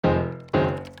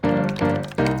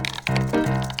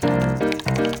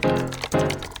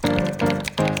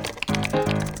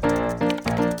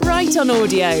on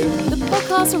Audio, the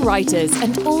podcast for writers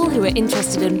and all who are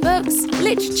interested in books,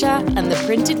 literature and the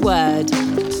printed word.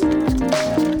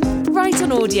 Write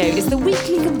on Audio is the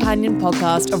weekly companion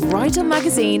podcast of Write On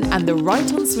Magazine and the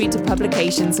Write On suite of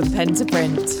publications from Pen to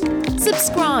Print.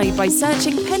 Subscribe by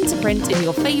searching Pen to Print in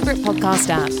your favourite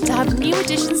podcast app to have new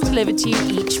editions delivered to you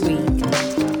each week.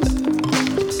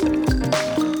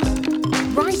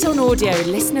 Write On Audio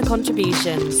listener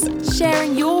contributions,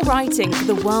 sharing your writing for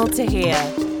the world to hear.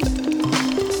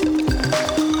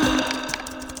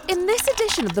 In this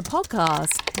edition of the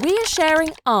podcast, we are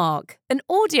sharing Arc, an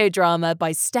audio drama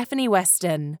by Stephanie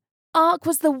Weston. Arc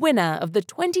was the winner of the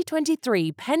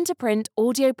 2023 Pen to Print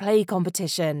audio play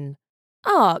competition.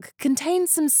 Arc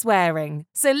contains some swearing,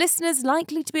 so listeners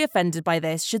likely to be offended by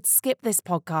this should skip this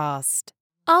podcast.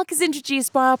 Arc is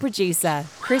introduced by our producer,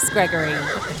 Chris Gregory.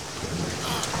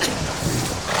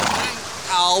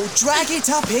 Oh, drag it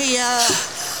up here.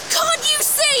 Can't you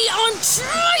see? I'm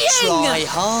trying! Try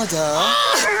harder.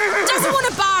 Doesn't want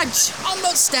to budge. I'm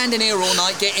not standing here all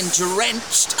night getting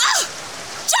drenched.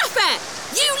 Jaffet!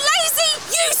 You lazy,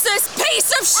 useless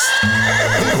piece of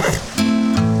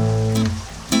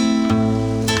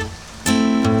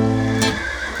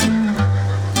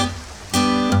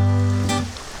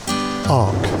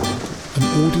Arc, an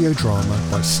audio drama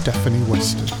by Stephanie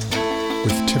Weston,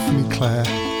 with Tiffany Clare,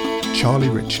 Charlie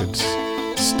Richards,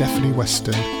 Stephanie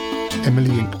Weston, Emily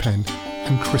Inkpen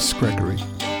and Chris Gregory.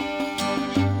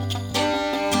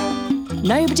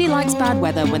 Nobody likes bad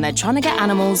weather when they're trying to get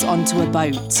animals onto a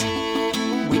boat.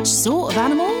 Which sort of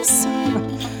animals?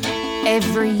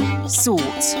 Every sort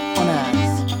on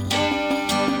Earth.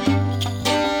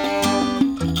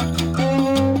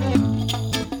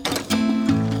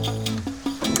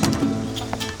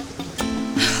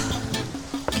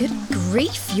 Good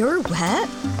grief, you're wet.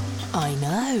 I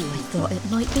know. I thought it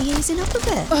might be easing up a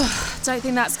bit. Don't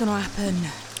think that's going to happen.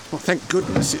 Well, thank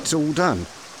goodness it's all done.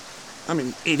 I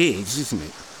mean, it is, isn't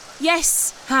it?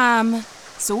 Yes, Ham.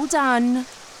 It's all done.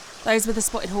 Those were the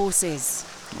spotted horses.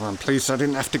 Well, I'm pleased I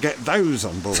didn't have to get those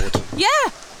on board. Yeah,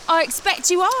 I expect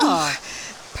you are.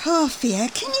 Parthia,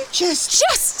 can you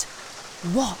just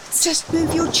What? Just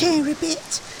move your chair a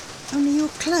bit. Only your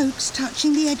cloak's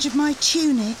touching the edge of my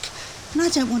tunic, and I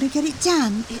don't want to get it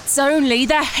damp. It's only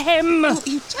the hem. Oh,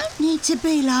 you don't need to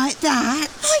be like that.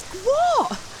 Like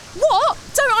what? What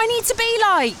don't I need to be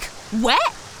like?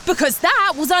 Wet? Because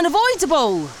that was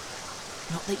unavoidable.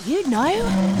 Not that you'd know.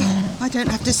 I don't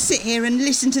have to sit here and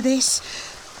listen to this.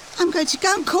 I'm going to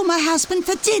go and call my husband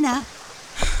for dinner.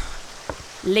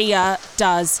 Leah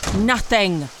does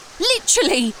nothing.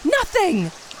 Literally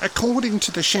nothing. According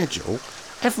to the schedule,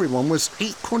 everyone was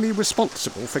equally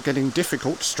responsible for getting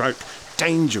difficult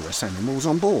dangerous animals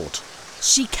on board.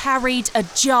 She carried a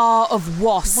jar of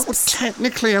wasps. Well,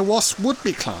 technically a wasp would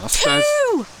be classed as...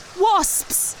 2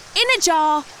 wasps in a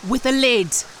jar with a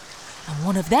lid. And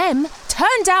one of them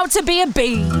turned out to be a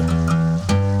bee.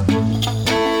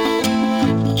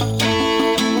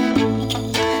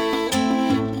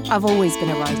 I've always been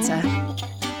a writer.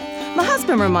 My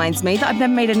husband reminds me that I've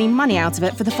never made any money out of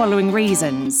it for the following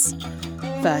reasons.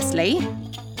 Firstly,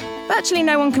 virtually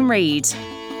no one can read.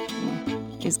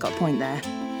 He's got a point there.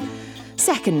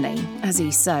 Secondly, as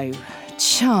he so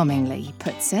charmingly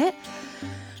puts it,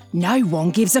 no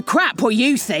one gives a crap what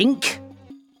you think.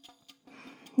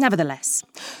 Nevertheless,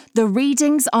 the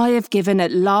readings I have given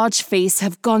at large feasts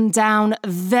have gone down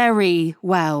very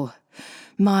well.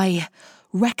 My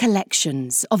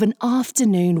recollections of an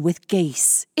afternoon with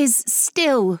geese is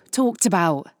still talked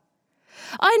about.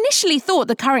 I initially thought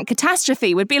the current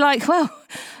catastrophe would be like, well,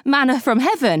 manna from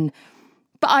heaven.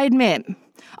 But I admit,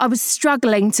 I was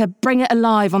struggling to bring it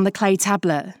alive on the clay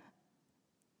tablet.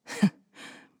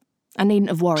 I needn't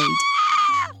have worried.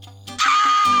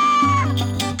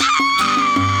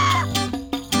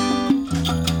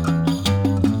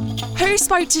 Who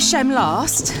spoke to Shem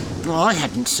last? Well, I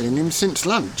hadn't seen him since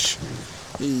lunch.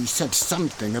 He said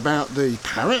something about the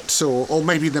parrots or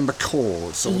maybe the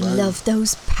macaws. He loved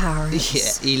those parrots.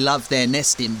 Yeah, he loved their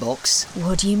nesting box.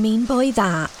 What do you mean by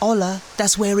that? Ola,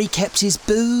 that's where he kept his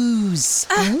booze.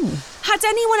 Had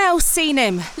anyone else seen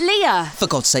him? Leah? For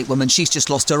God's sake, woman, she's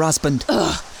just lost her husband.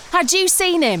 Had you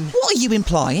seen him? What are you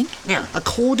implying? Now,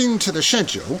 according to the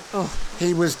schedule,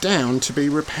 he was down to be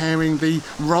repairing the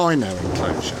rhino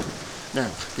enclosure. Now,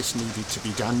 this needed to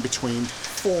be done between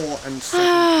 4 and 7.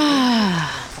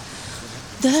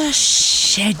 The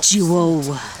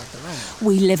schedule.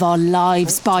 We live our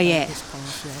lives by it.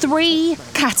 3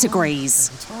 categories.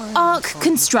 Arc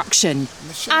construction,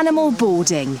 animal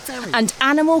boarding, and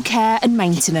animal care and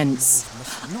maintenance.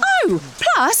 Oh,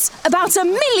 plus about 1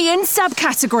 million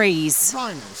subcategories.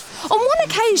 On one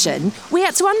occasion, we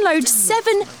had to unload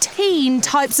 17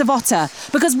 types of otter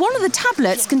because one of the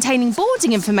tablets containing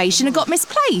boarding information had got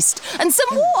misplaced and some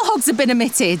warthogs had been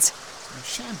omitted.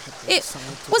 It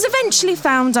was eventually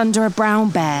found under a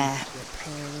brown bear.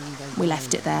 We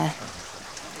left it there.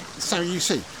 So you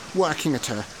see, working at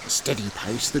a steady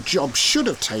pace, the job should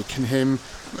have taken him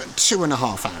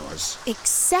 2.5 hours.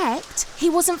 Except he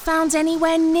wasn't found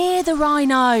anywhere near the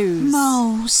rhinos.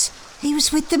 Moles. He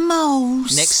was with the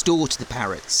moles. Next door to the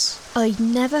parrots. I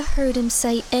never heard him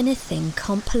say anything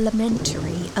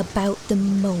complimentary about the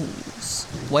moles.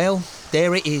 Well,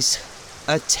 there it is.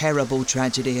 A terrible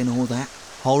tragedy and all that.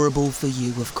 Horrible for you,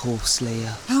 of course,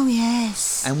 Leah. Oh,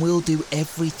 yes. And we'll do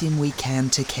everything we can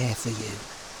to care for you.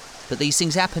 But these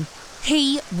things happen.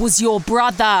 He was your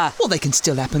brother. Well, they can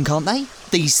still happen, can't they?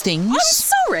 These things. I'm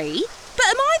sorry, but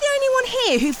am I the only one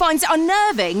here who finds it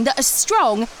unnerving that a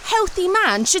strong, healthy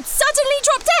man should suddenly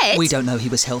drop dead? We don't know he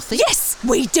was healthy. Yes,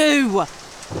 we do.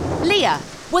 Leah,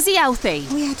 was he healthy?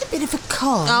 We had a bit of a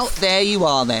cough. Oh, there you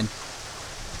are then.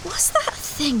 What's that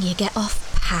thing you get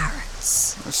off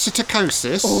parrots?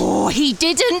 Psittacosis? Oh, he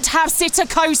didn't have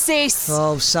psittacosis.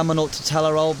 Oh, someone ought to tell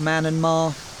her old man and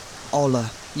ma. Ola,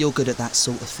 you're good at that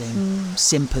sort of thing.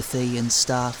 Sympathy and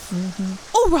stuff.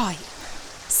 All right,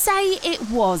 say it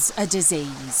was a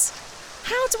disease.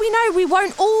 How do we know we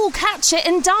won't all catch it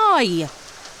and die?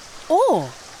 Or,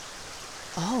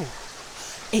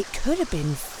 it could have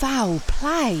been foul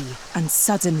play. And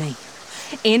suddenly,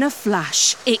 in a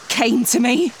flash, it came to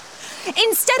me.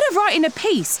 Instead of writing a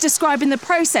piece describing the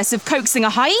process of coaxing a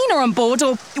hyena on board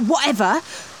or whatever,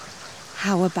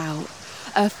 how about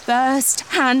a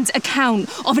first-hand account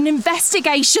of an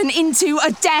investigation into a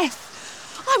death?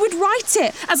 I would write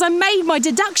it as I made my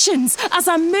deductions, as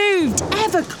I moved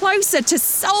ever closer to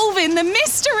solving the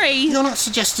mystery. You're not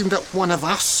suggesting that one of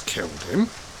us killed him?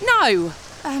 No,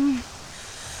 I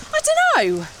don't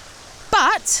know.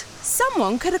 But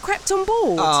someone could have crept on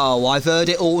board. Oh, I've heard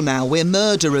it all now. We're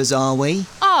murderers, are we?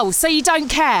 Oh, so you don't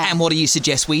care? And what do you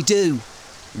suggest we do?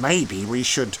 Maybe we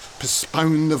should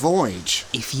postpone the voyage.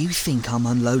 If you think I'm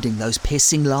unloading those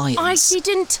pissing lions... I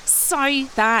didn't say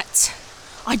that.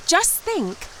 I just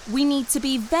think we need to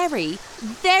be very,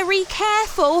 very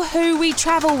careful who we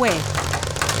travel with.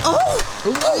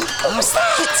 What was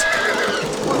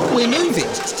that? We're moving.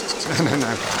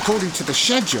 No. According to the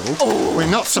schedule, we're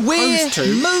not We're supposed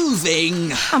to.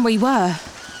 moving. And we were.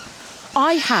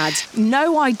 I had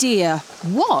no idea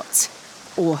what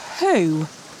or who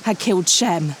had killed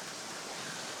Shem.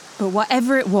 But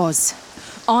whatever it was,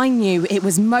 I knew it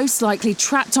was most likely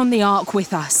trapped on the ark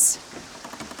with us.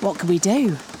 What could we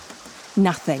do?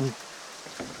 Nothing.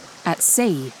 At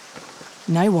sea,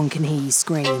 no one can hear you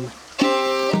scream.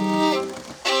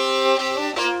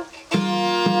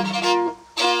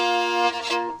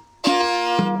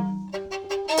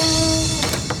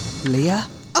 Leah?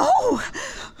 Oh,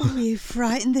 you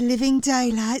frightened the living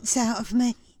daylights out of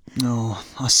me. Oh,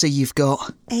 I see you've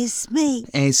got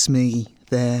Esme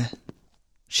there.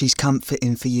 She's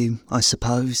comforting for you, I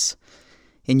suppose,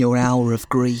 in your hour of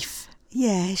grief.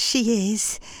 Yeah, she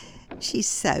is. She's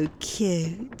so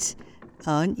cute.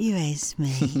 Aren't you,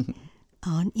 Esme?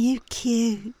 Aren't you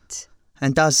cute?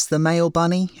 And does the male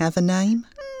bunny have a name?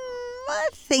 I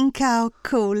think I'll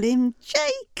call him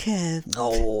Jacob.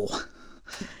 Oh,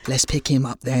 let's pick him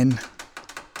up then.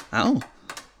 Oh,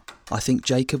 I think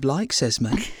Jacob likes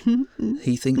Esme.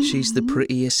 He thinks she's the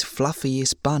prettiest,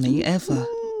 fluffiest bunny ever.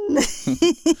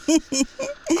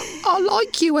 I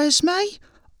like you, Esme.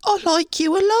 I like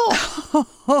you a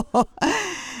lot.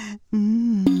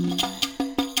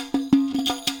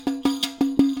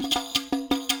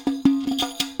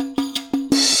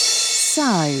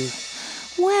 So,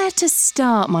 where to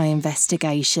start my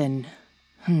investigation?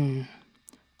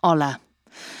 Ola.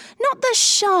 Not the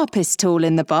sharpest tool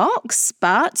in the box,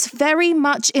 but very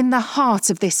much in the heart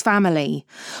of this family.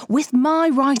 With my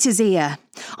writer's ear,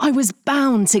 I was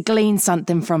bound to glean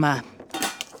something from her.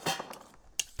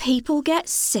 People get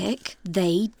sick,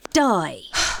 they die.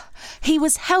 He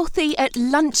was healthy at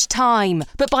lunchtime,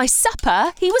 but by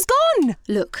supper, he was gone.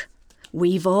 Look,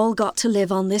 we've all got to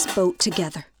live on this boat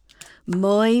together.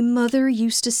 My mother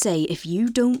used to say if you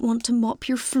don't want to mop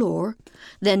your floor,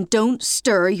 then don't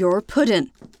stir your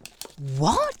pudding.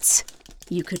 What?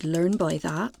 You could learn by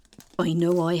that. I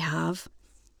know I have.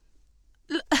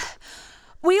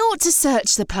 We ought to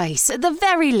search the place, at the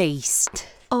very least.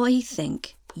 I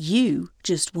think you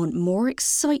just want more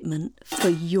excitement for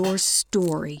your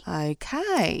story.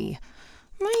 OK.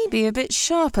 Maybe a bit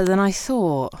sharper than I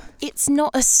thought. It's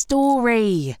not a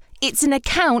story. It's an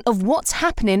account of what's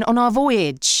happening on our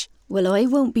voyage. Well, I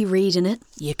won't be reading it.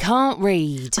 You can't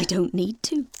read. I don't need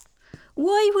to.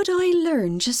 Why would I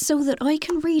learn just so that I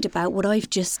can read about what I've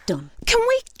just done? Can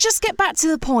we just get back to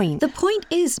the point? The point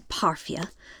is,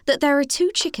 Parthia, that there are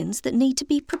 2 chickens that need to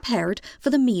be prepared for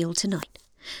the meal tonight.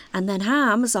 And then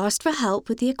Ham has asked for help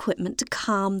with the equipment to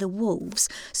calm the wolves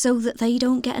so that they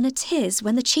don't get in a tiz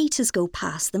when the cheetahs go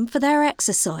past them for their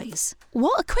exercise.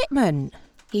 What equipment?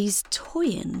 He's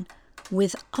toying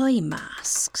with eye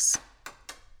masks.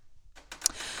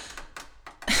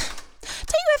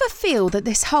 Do you ever feel that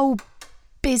this whole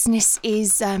business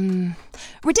is,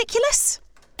 ridiculous?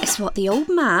 It's what the old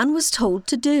man was told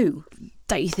to do.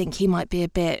 Don't you think he might be a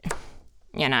bit,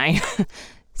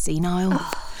 senile?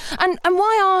 And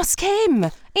why ask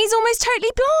him? He's almost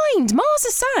totally blind. Mars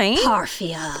the same.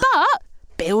 Parthia. But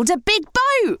build a big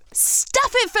boat.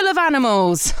 Stuff it full of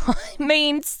animals. I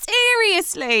mean,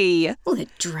 seriously. Well, they'd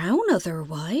drown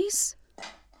otherwise.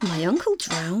 My uncle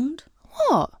drowned.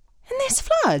 What? In this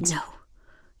flood? No.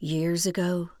 Years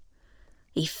ago.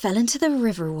 He fell into the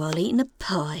river while eating a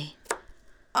pie.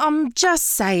 I'm just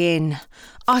saying.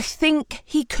 I think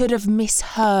he could have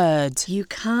misheard. You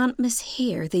can't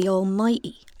mishear the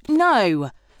Almighty.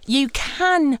 No, you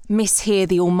can mishear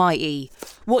the Almighty.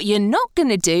 What you're not going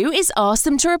to do is ask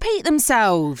them to repeat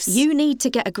themselves. You need to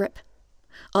get a grip.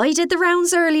 I did the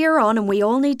rounds earlier on and we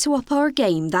all need to up our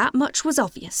game. That much was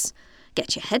obvious.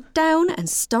 Get your head down and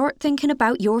start thinking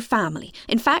about your family.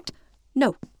 In fact,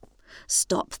 no.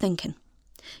 Stop thinking.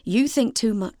 You think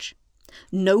too much.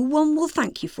 No one will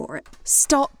thank you for it.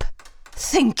 Stop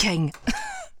thinking.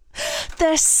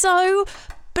 They're so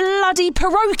bloody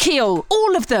parochial,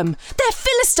 all of them. They're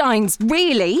Philistines,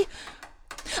 really.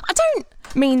 I don't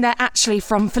mean they're actually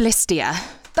from Philistia.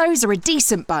 Those are a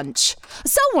decent bunch. I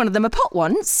sold one of them a pot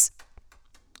once.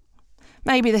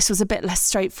 Maybe this was a bit less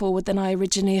straightforward than I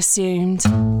originally assumed.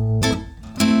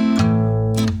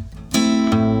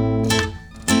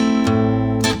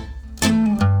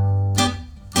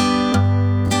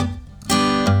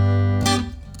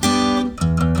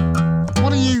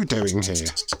 Doing here?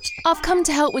 I've come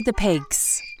to help with the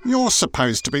pigs. You're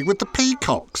supposed to be with the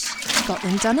peacocks. Got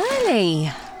them done early.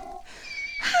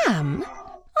 Ham,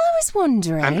 I was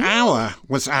wondering... An hour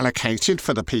was allocated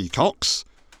for the peacocks.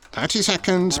 30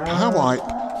 seconds per wipe,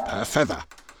 per feather.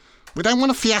 We don't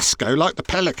want a fiasco like the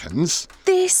pelicans.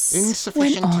 This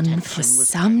went on for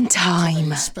some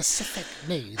time. Specific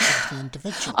needs of the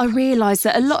individual. I realise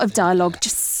that a lot of dialogue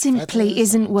just simply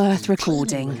isn't worth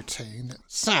recording.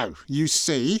 So, you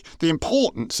see the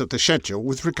importance of the schedule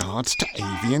with regards to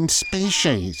avian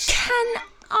species. Can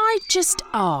I just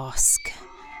ask,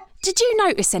 did you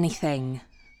notice anything?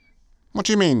 What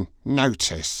do you mean,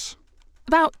 notice?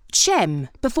 About Shem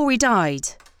before he died?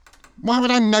 Why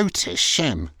would I notice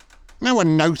Shem? No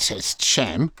one noticed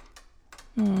Shem.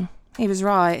 He was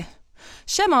right.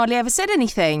 Shem hardly ever said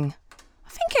anything. I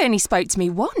think he only spoke to me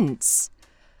once.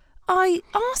 I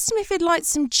asked him if he'd like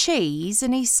some cheese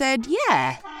and he said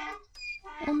yeah.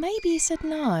 Or maybe he said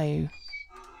no.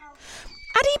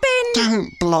 Had he been...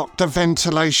 Don't block the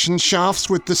ventilation shafts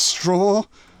with the straw.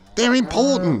 They're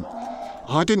important.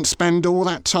 I didn't spend all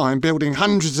that time building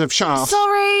hundreds of shafts.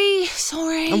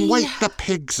 Sorry. And wake the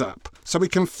pigs up so we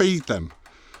can feed them.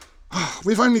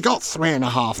 We've only got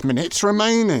 3.5 minutes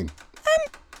remaining.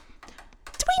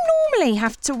 Do we normally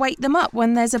have to wake them up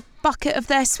when there's a bucket of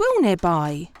their swill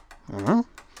nearby?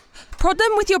 Prod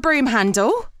them with your broom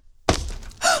handle.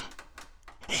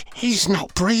 He's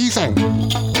not breathing.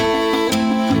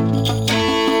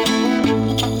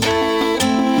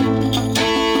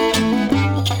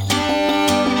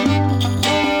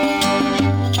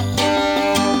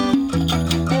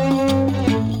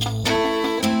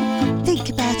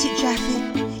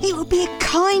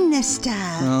 Kindness,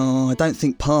 Dad. Oh, I don't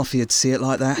think Parthia'd see it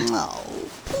like that. Oh,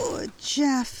 poor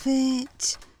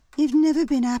Japheth. You've never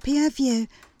been happy, have you?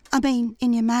 I mean,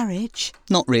 in your marriage.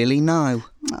 Not really, no.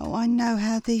 Oh, I know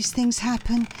how these things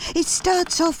happen. It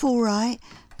starts off all right,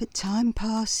 but time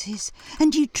passes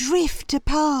and you drift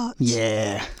apart.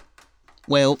 Yeah.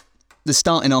 Well, the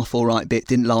starting off all right bit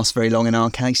didn't last very long in our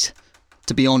case.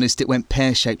 To be honest, it went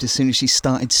pear-shaped as soon as she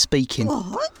started speaking.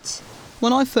 What?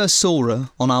 When I first saw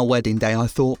her on our wedding day, I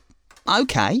thought,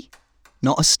 OK,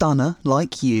 not a stunner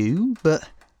like you, but,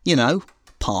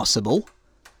 passable.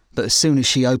 But as soon as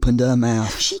she opened her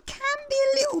mouth... She can be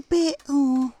a little bit...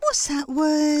 Oh, what's that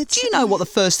word? Do you know what the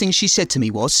first thing she said to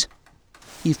me was?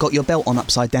 You've got your belt on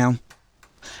upside down.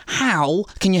 How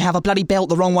can you have a bloody belt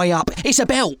the wrong way up? It's a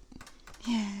belt!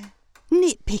 Yeah,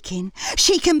 nitpicking.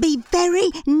 She can be very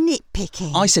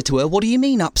nitpicking. I said to her, what do you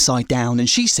mean upside down? And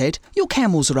she said, your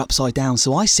camels are upside down.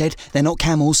 So I said, they're not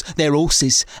camels, they're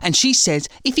horses. And she said,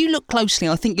 if you look closely,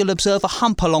 I think you'll observe a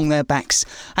hump along their backs.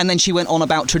 And then she went on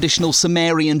about traditional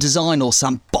Sumerian design or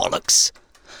some bollocks.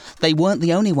 They weren't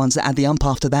the only ones that had the hump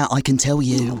after that, I can tell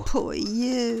you. Oh, poor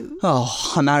you.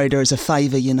 Oh, I married her as a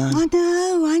favour, you know. I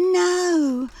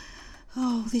know.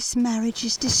 Oh, this marriage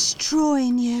is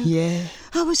destroying you. Yeah.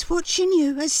 I was watching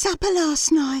you at supper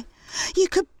last night. You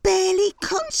could barely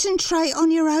concentrate on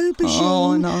your aubergine.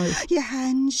 Oh, I know. Your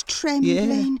hands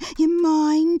trembling, your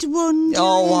mind wandering.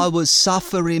 Oh, I was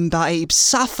suffering, babe,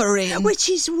 suffering. Which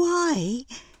is why,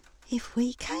 if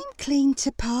we came clean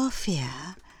to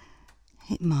Parthia,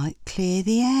 it might clear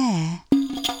the air.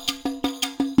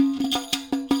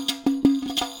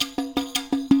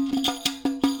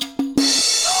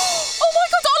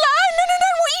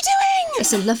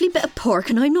 It's a lovely bit of pork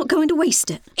and I'm not going to waste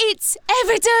it. It's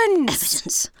evidence!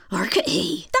 Evidence?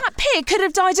 Arcady. That pig could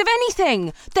have died of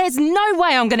anything. There's no way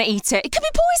I'm going to eat it. It could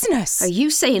be poisonous. Are you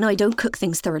saying I don't cook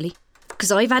things thoroughly?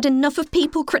 Because I've had enough of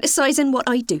people criticising what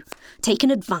I do,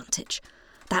 taking advantage.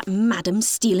 That madam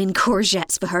stealing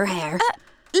courgettes for her hair.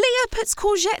 Leah puts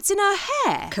courgettes in her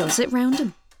hair. Curls it round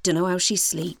him. Dunno how she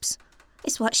sleeps.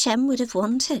 It's what Shem would have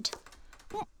wanted.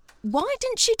 Why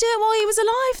didn't she do it while he was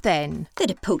alive then? They'd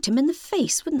have poked him in the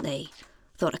face, wouldn't they?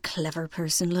 Thought a clever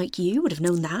person like you would have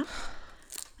known that.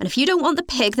 And if you don't want the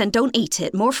pig, then don't eat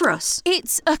it. More for us.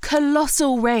 It's a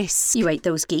colossal risk. You ate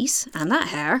those geese and that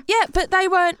hare. Yeah, but they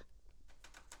weren't...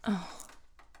 Oh.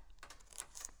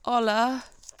 Ola.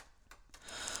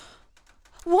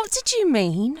 What did you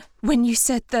mean when you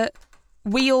said that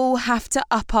we all have to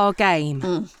up our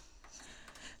game?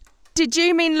 Did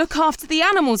you mean look after the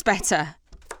animals better?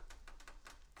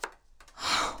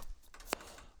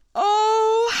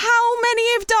 Oh, how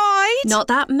many have died? Not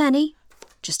that many.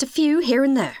 Just a few here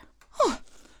and there. Oh,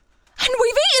 and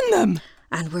we've eaten them.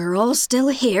 And we're all still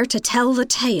here to tell the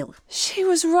tale. She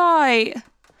was right.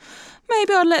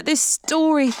 Maybe I'd let this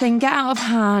story thing get out of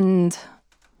hand.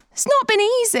 It's not been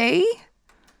easy.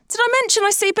 Did I mention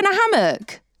I sleep in a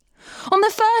hammock? On the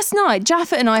first night,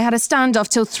 Jaffet and I had a standoff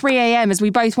till 3 a.m. as we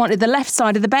both wanted the left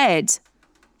side of the bed.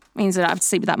 Means that I have to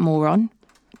sleep with that moron.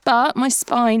 But my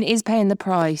spine is paying the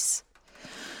price.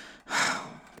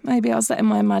 Maybe I was letting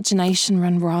my imagination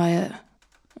run riot.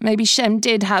 Maybe Shem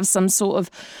did have some sort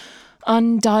of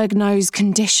undiagnosed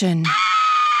condition.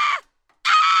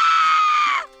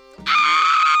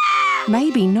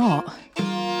 Maybe not.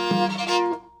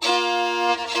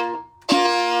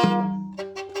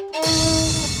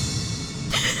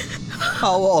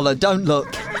 Oh, Ola, don't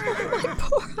look. My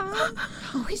poor Anne.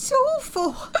 Oh, it's awful.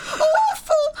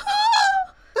 Awful.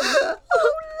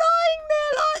 Oh, lying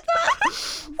there like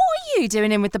that. What are you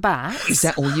doing in with the bats? Is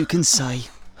that all you can say?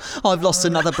 I've lost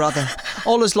another brother.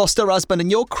 Ola's lost her husband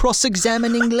and you're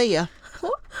cross-examining Leah.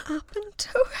 What happened to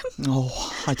him?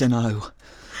 Oh, I don't know.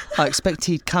 I expect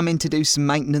he'd come in to do some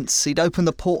maintenance. He'd open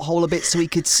the porthole a bit so he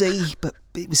could see, but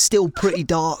it was still pretty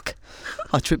dark.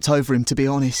 I tripped over him, to be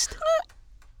honest.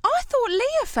 I thought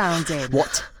Leah found him.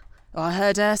 What? I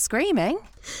heard her screaming.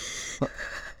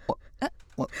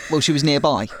 Well, she was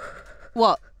nearby.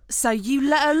 What? So you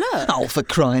let her look? Oh, for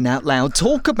crying out loud.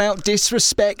 Talk about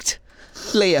disrespect.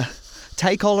 Leah,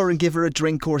 take Ola and give her a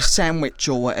drink or a sandwich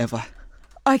or whatever.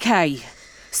 Okay,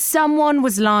 someone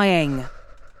was lying.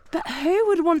 But who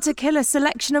would want to kill a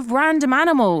selection of random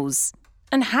animals?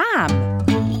 And ham?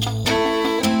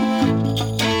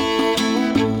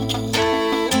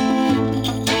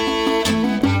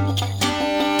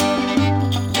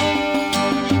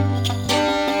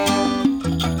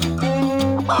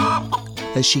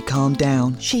 Has she calmed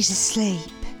down? She's asleep.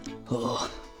 Oh,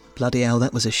 bloody hell,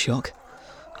 that was a shock.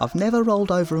 I've never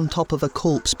rolled over on top of a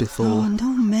corpse before. Oh,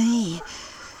 not me.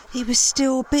 He was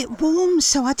still a bit warm,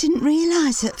 so I didn't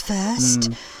realise at first.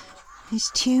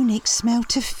 His tunic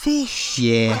smelt of fish.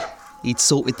 Yeah, he'd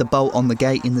sorted the bolt on the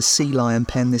gate in the sea lion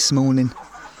pen this morning.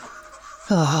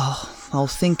 Oh, I'll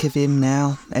think of him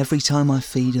now, every time I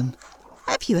feed him.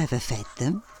 Have you ever fed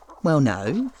them? Well,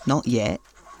 no, not yet.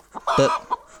 But,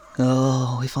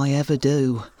 oh, if I ever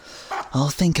do, I'll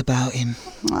think about him.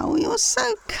 Oh, you're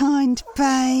so kind,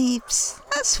 babes.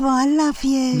 That's why I love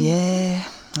you. Yeah,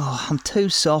 oh, I'm too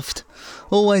soft.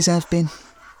 Always have been.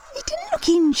 He didn't look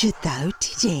injured, though,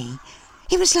 did he?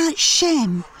 He was like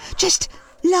Shem, just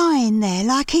lying there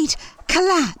like he'd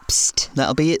collapsed.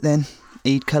 That'll be it then.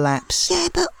 He'd collapse. Yeah,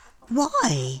 but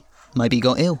why? Maybe he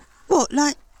got ill. What,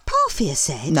 like Parthia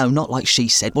said? No, not like she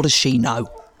said. What does she know?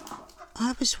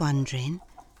 I was wondering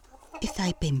if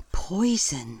they'd been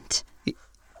poisoned.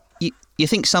 You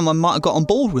think someone might have got on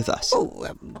board with us? Oh,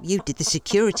 you did the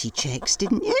security checks,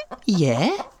 didn't you?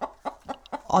 Yeah.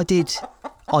 I did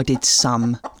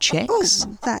some checks.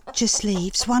 Oh, that just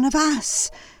leaves one of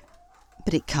us.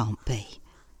 But it can't be.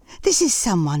 This is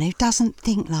someone who doesn't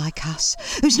think like us,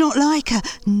 who's not like a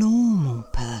normal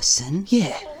person.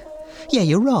 Yeah,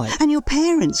 you're right. And your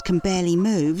parents can barely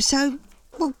move, so,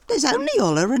 well, there's only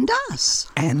Ola and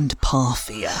us. And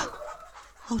Parthia.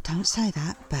 Oh, don't say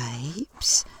that,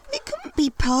 babes. It couldn't be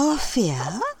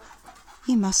Parthia.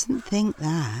 You mustn't think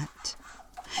that.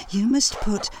 You must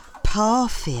put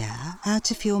Parthia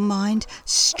out of your mind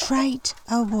straight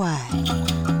away.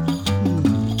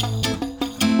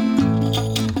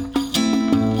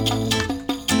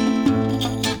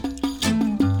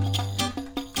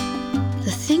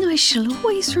 The thing I shall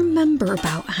always remember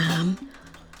about Ham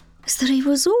is that he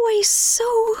was always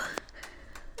so...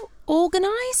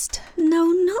 Organised? No,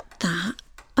 not that.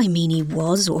 I mean, he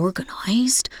was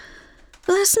organised.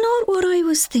 But that's not what I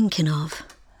was thinking of.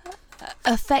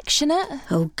 Affectionate?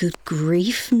 Oh, good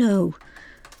grief, no.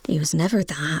 He was never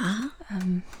that.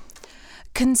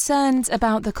 Concerned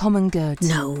about the common good?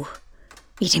 No,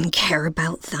 he didn't care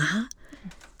about that.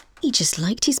 He just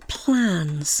liked his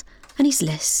plans and his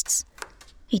lists.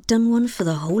 He'd done one for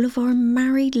the whole of our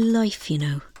married life, you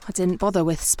know. I didn't bother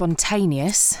with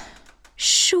spontaneous.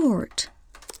 Short.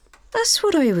 That's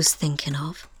what I was thinking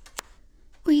of.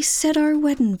 We said our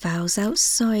wedding vows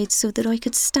outside so that I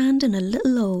could stand in a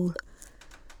little hole.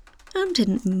 Am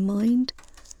didn't mind,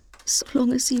 so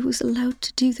long as he was allowed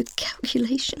to do the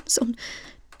calculations on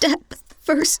depth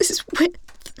versus width.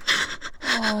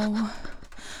 Oh,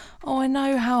 I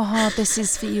know how hard this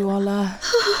is for you, Ola.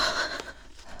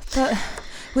 But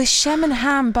with Shem and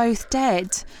Ham both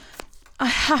dead, I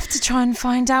have to try and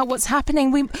find out what's happening.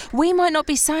 We might not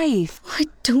be safe. I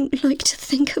don't like to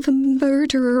think of a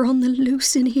murderer on the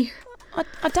loose in here.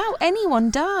 I doubt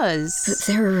anyone does. But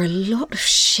there are a lot of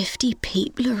shifty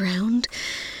people around.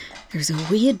 There's a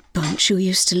weird bunch who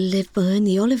used to live behind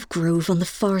the olive grove on the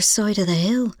far side of the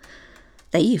hill.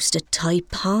 They used to tie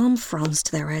palm fronds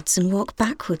to their heads and walk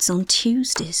backwards on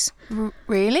Tuesdays.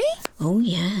 Really? Oh,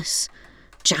 yes.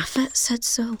 Japhet said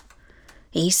so.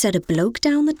 He said a bloke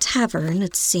down the tavern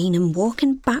had seen him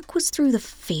walking backwards through the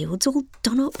fields all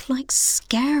done up like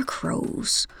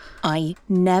scarecrows. I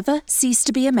never cease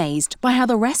to be amazed by how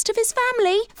the rest of his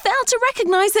family failed to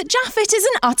recognise that Japhet is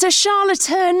an utter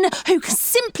charlatan who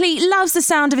simply loves the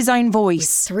sound of his own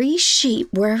voice. 3 sheep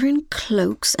wearing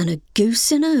cloaks and a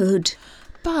goose in a hood.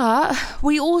 But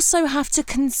we also have to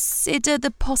consider the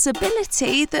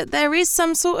possibility that there is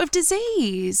some sort of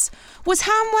disease. Was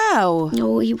Ham well?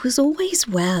 Oh, he was always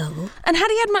well. And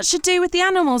had he had much to do with the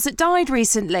animals that died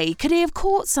recently? Could he have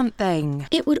caught something?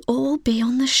 It would all be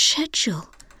on the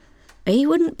schedule. He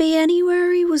wouldn't be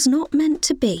anywhere he was not meant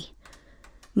to be.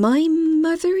 My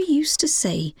mother used to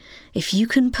say, if you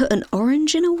can put an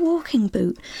orange in a walking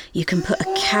boot, you can put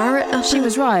a carrot up... She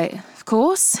was right, of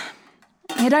course.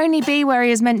 He'd only be where he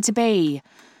was meant to be.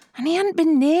 And he hadn't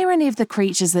been near any of the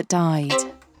creatures that died.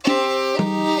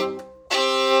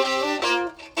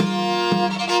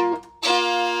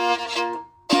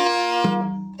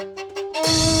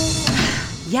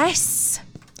 Yes.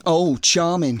 Oh,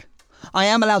 charming. I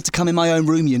am allowed to come in my own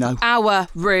room, you know. Our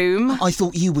room. I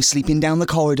thought you were sleeping down the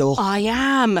corridor. I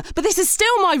am. But this is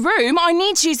still my room. I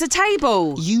need to use the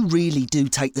table. You really do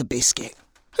take the biscuit.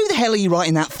 Who the hell are you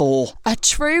writing that for? A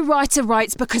true writer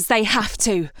writes because they have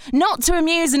to, not to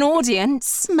amuse an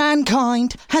audience.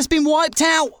 Mankind has been wiped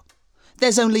out.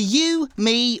 There's only you,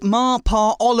 me, Ma,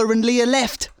 Pa, Ola and Leah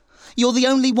left. You're the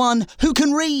only one who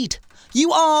can read.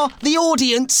 You are the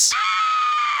audience.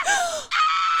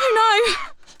 Oh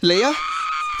no! Leah?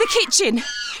 The kitchen!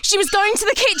 She was going to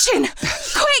the kitchen!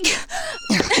 Quick!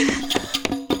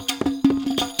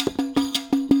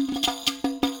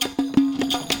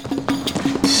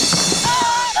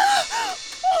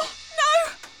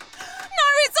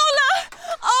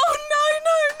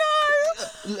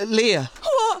 Leah.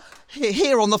 What?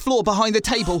 Here on the floor behind the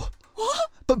table. What?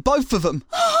 But both of them.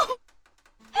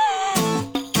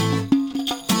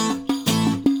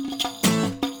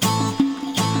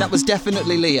 That was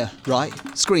definitely Leah, right?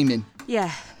 Screaming.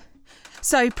 Yeah.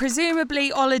 So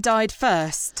presumably Ola died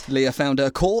first. Leah found her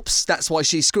corpse, that's why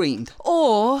she screamed.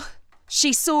 Or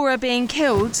she saw her being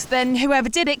killed, then whoever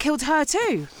did it killed her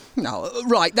too. No,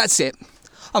 right, that's it.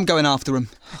 I'm going after him.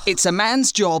 It's a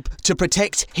man's job to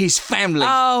protect his family.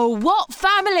 Oh, what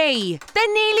family?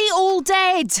 They're nearly all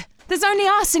dead. There's only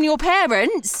us and your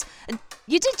parents.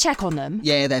 You did check on them?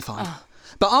 Yeah, they're fine.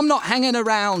 But I'm not hanging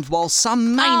around while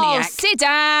some maniac... Oh, sit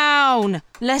down!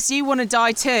 Unless you want to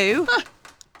die too.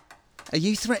 Are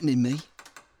you threatening me?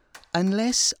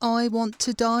 Unless I want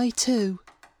to die too.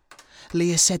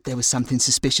 Leah said there was something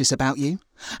suspicious about you.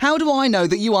 How do I know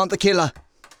that you aren't the killer?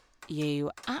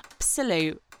 You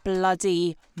absolute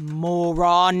bloody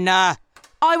moron. I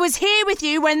was here with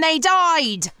you when they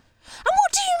died. And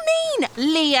what do you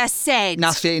mean, Leah said?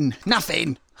 Nothing.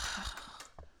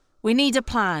 We need a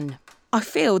plan. I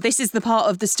feel this is the part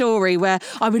of the story where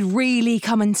I would really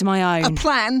come into my A own.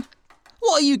 plan?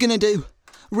 What are you going to do?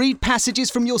 Read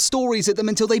passages from your stories at them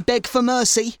until they beg for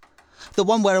mercy? The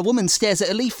one where a woman stares at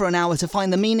a leaf for an hour to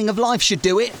find the meaning of life should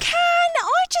do it. Can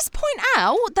I just point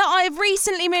out that I have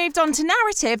recently moved on to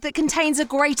narrative that contains a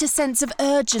greater sense of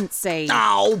urgency?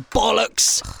 Oh,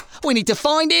 bollocks! We need to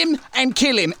find him and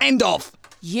kill him. End of.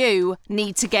 You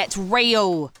need to get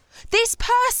real. This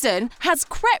person has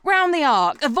crept round the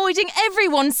Ark, avoiding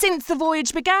everyone since the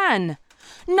voyage began.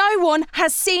 No one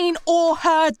has seen or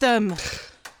heard them.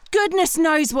 Goodness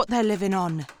knows what they're living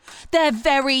on. They're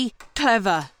very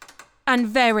clever and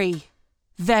very,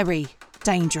 very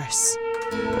dangerous.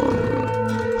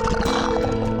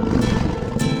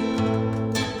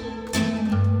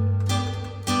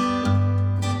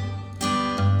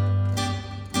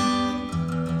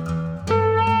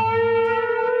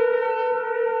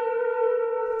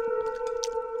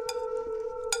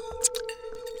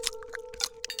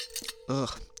 Ugh.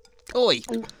 Oi,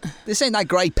 this ain't that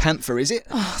grey panther, is it?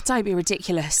 Oh, don't be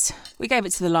ridiculous. We gave it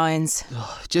to the lions.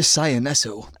 Just saying, that's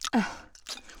all.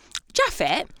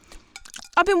 Japheth,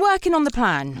 I've been working on the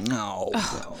plan. Oh,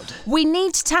 God. We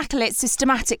need to tackle it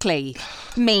systematically.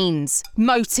 Means,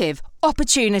 motive,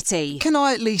 opportunity. Can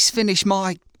I at least finish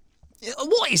my...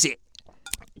 What is it?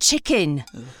 Chicken.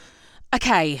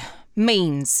 Okay,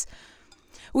 means.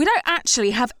 We don't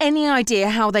actually have any idea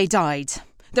how they died.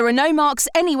 There are no marks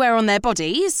anywhere on their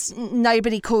bodies.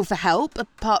 Nobody called for help,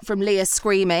 apart from Leah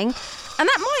screaming. And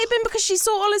that might have been because she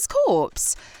saw Ola's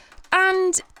corpse.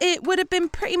 And it would have been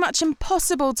pretty much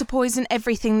impossible to poison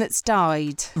everything that's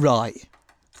died. Right.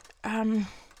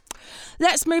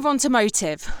 Let's move on to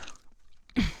motive.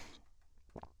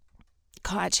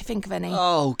 Can't actually think of any.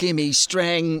 Oh, gimme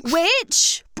strength.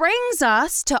 Which brings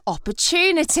us to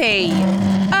opportunity.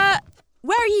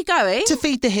 Where are you going? To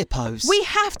feed the hippos. We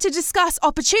have to discuss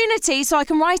opportunity so I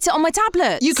can write it on my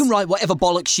tablet. You can write whatever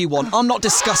bollocks you want. I'm not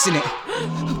discussing it.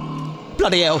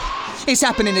 Bloody hell. It's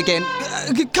happening again.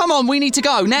 Come on, we need to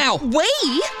go, now. We?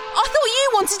 I thought you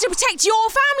wanted to protect your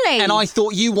family. And I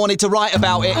thought you wanted to write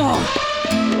about it.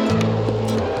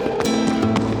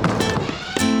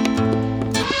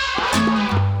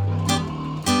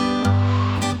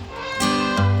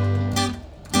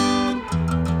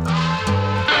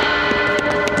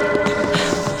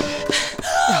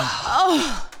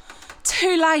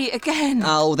 Too late again.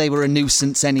 Oh, they were a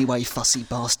nuisance anyway, fussy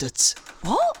bastards.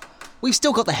 What? We've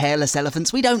still got the hairless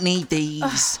elephants. We don't need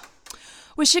these.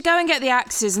 We should go and get the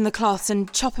axes and the cloths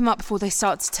and chop them up before they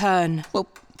start to turn. Well,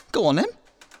 go on then.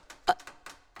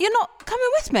 You're not coming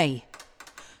with me?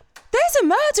 There's a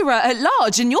murderer at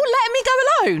large and you're letting me go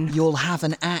alone? You'll have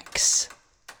an axe.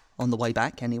 On the way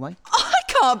back, anyway. I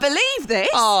can't believe this.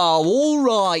 Oh, all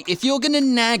right. If you're going to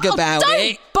nag about don't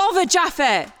it... bother,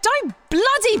 Japheth. Don't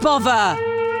bloody bother.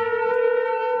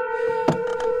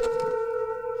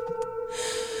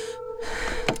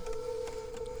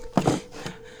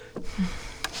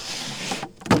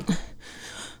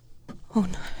 Oh,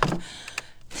 no.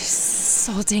 This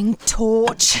sodding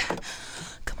torch.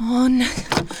 Come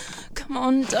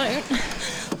on, don't.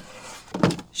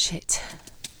 Shit.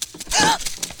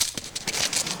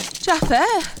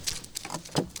 Japheth?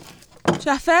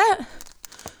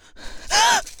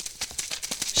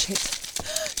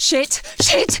 Shit.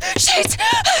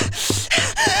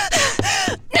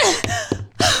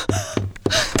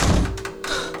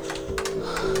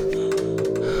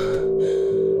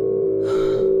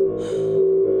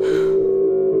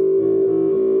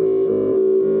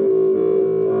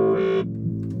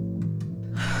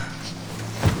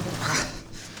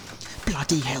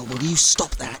 Bloody hell, will you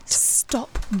stop that?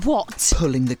 Stop what?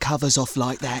 Pulling the covers off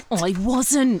like that. I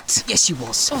wasn't. Yes, you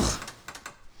was.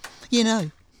 You know,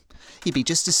 you'd be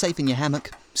just as safe in your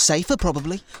hammock. Safer,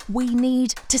 probably. We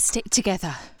need to stick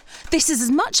together. This is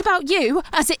as much about you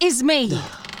as it is me.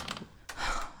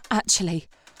 Actually,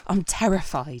 I'm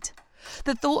terrified.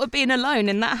 The thought of being alone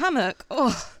in that hammock.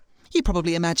 You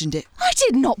probably imagined it. I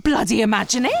did not bloody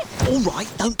imagine it. All right,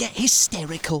 don't get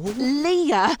hysterical.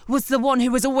 Leah was the one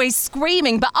who was always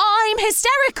screaming, but I'm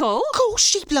hysterical. Of course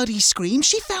she bloody screamed.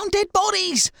 She found dead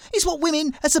bodies. It's what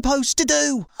women are supposed to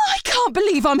do. I can't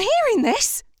believe I'm hearing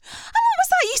this. And what was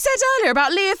that you said earlier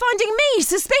about Leah finding me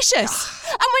suspicious?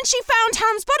 And when she found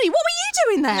Ham's body, what were you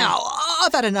doing there? Now,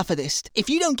 I've had enough of this. If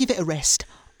you don't give it a rest,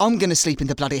 I'm going to sleep in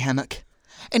the bloody hammock.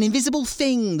 An invisible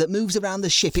thing that moves around the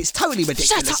ship. It's totally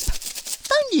ridiculous. Shut up.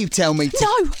 Don't you tell me to...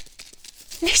 No.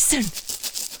 Listen.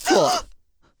 What?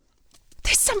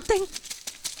 There's something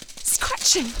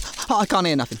scratching. I can't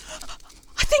hear nothing.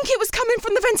 I think it was coming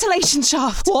from the ventilation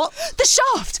shaft. What? The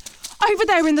shaft. Over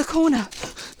there in the corner.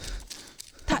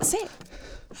 That's it.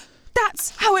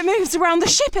 That's how it moves around the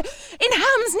ship in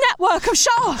Ham's network of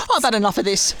shafts. I've had enough of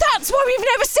this. That's why we've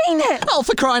never seen it. Oh,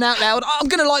 for crying out loud, I'm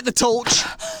going to light the torch.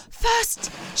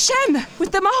 First, Shem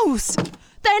with the moles.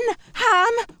 Then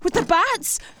Ham with the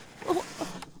bats.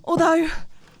 Although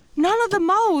none of the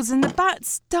moles and the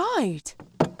bats died.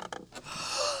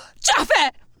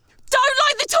 Japhet! Don't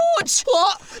light the torch!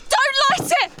 What? Don't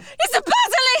light it! It's a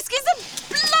basilisk! It's a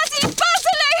bloody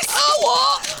basilisk! Oh,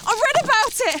 what? I read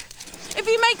about it. If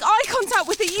you make eye contact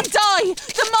with it, you die.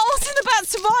 The moles and the bats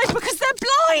survive because they're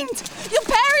blind. Your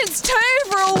parents too,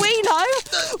 for all we know.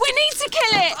 We need to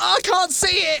kill it. I can't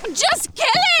see it. Just kill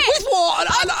it! With what?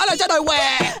 I don't know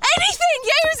where. Anything!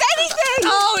 Use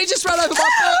anything! Oh, it just ran over my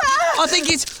foot. I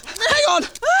think it's... Hang on.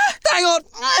 Hang on.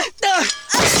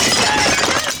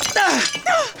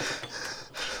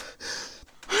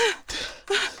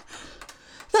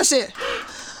 That's it.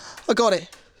 I got it.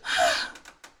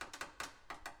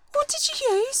 What did you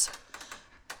use?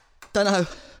 Don't know.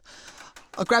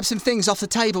 I grabbed some things off the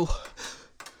table.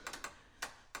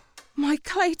 My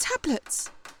clay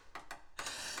tablets.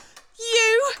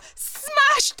 You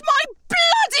smashed my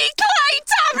bloody clay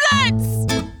tablets!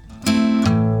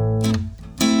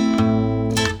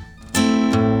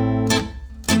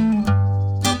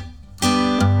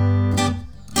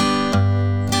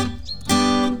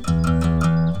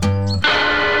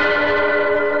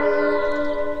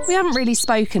 We haven't really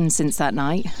spoken since that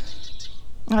night.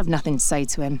 I have nothing to say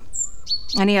to him.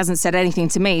 And he hasn't said anything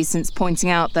to me since pointing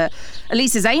out that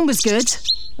Elisa's aim was good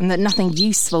and that nothing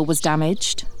useful was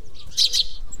damaged.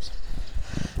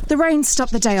 The rain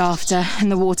stopped the day after and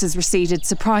the waters receded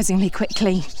surprisingly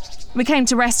quickly. We came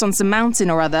to rest on some mountain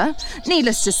or other.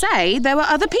 Needless to say, there were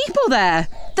other people there,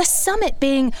 the summit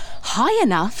being high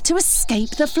enough to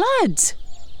escape the flood.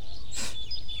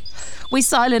 We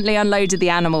silently unloaded the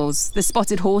animals, the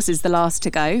spotted horses the last to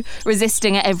go,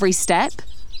 resisting at every step.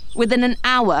 Within an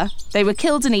hour, they were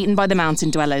killed and eaten by the mountain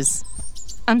dwellers.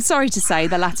 I'm sorry to say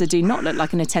the latter do not look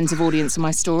like an attentive audience of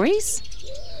my stories.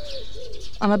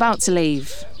 I'm about to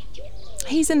leave.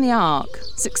 He's in the Ark,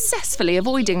 successfully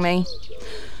avoiding me.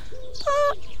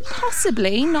 But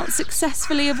possibly not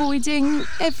successfully avoiding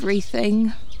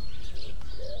everything.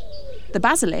 The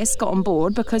basilisk got on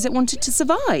board because it wanted to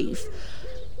survive.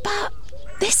 But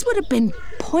this would have been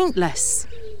pointless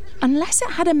unless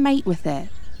it had a mate with it.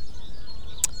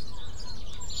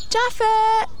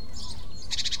 Japhet!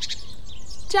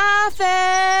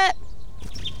 Japhet!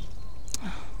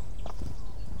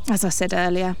 As I said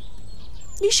earlier,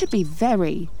 you should be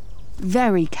very,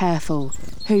 very careful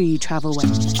who you travel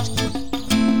with.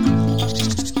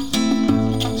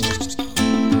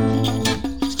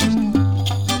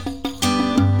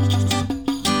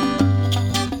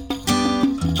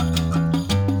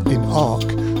 Ark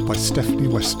by Stephanie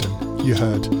Weston, you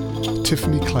heard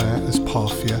Tiffany Clare as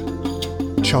Parthia,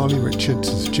 Charlie Richards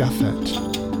as Japhet,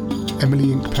 Emily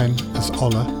Inkpen as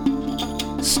Ola,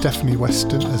 Stephanie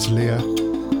Weston as Leah,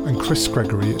 and Chris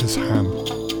Gregory as Ham.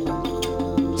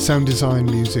 Sound design,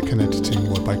 music and editing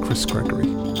were by Chris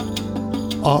Gregory.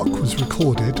 Ark was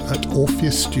recorded at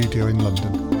Orpheus Studio in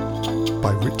London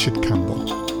by Richard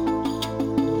Campbell.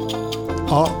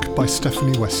 Ark by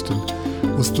Stephanie Weston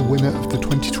was the winner of the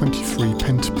 2023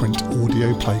 Pentaprint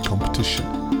Audio Play competition.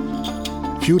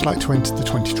 If you would like to enter the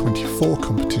 2024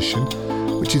 competition,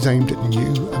 which is aimed at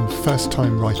new and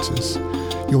first-time writers,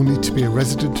 you'll need to be a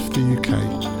resident of the UK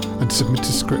and submit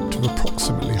a script of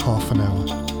approximately half an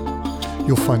hour.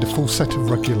 You'll find a full set of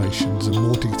regulations and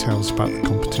more details about the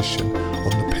competition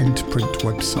on the Pentaprint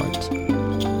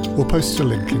website. We'll post a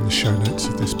link in the show notes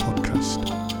of this podcast.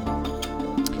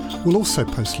 We'll also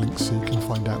post links so you can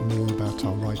find out more about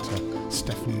our writer,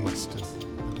 Stephanie Weston.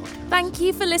 Thank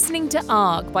you for listening to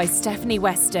Ark by Stephanie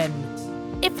Weston.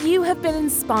 If you have been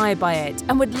inspired by it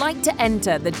and would like to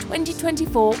enter the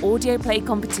 2024 audio play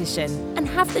competition and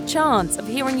have the chance of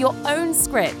hearing your own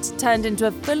script turned into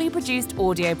a fully produced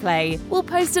audio play, we'll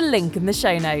post a link in the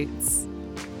show notes.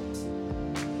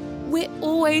 We're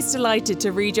always delighted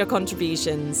to read your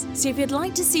contributions, so if you'd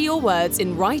like to see your words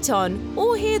in Write On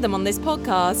or hear them on this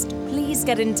podcast, please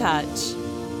get in touch.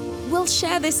 We'll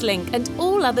share this link and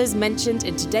all others mentioned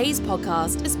in today's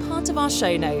podcast as part of our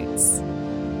show notes.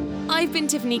 I've been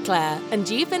Tiffany Clare, and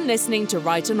you've been listening to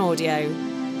Write on Audio.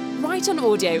 Write on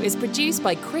Audio is produced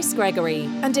by Chris Gregory,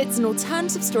 and it's an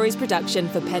alternative stories production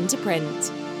for Pen to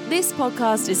Print. This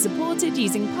podcast is supported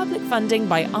using public funding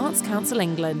by Arts Council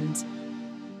England.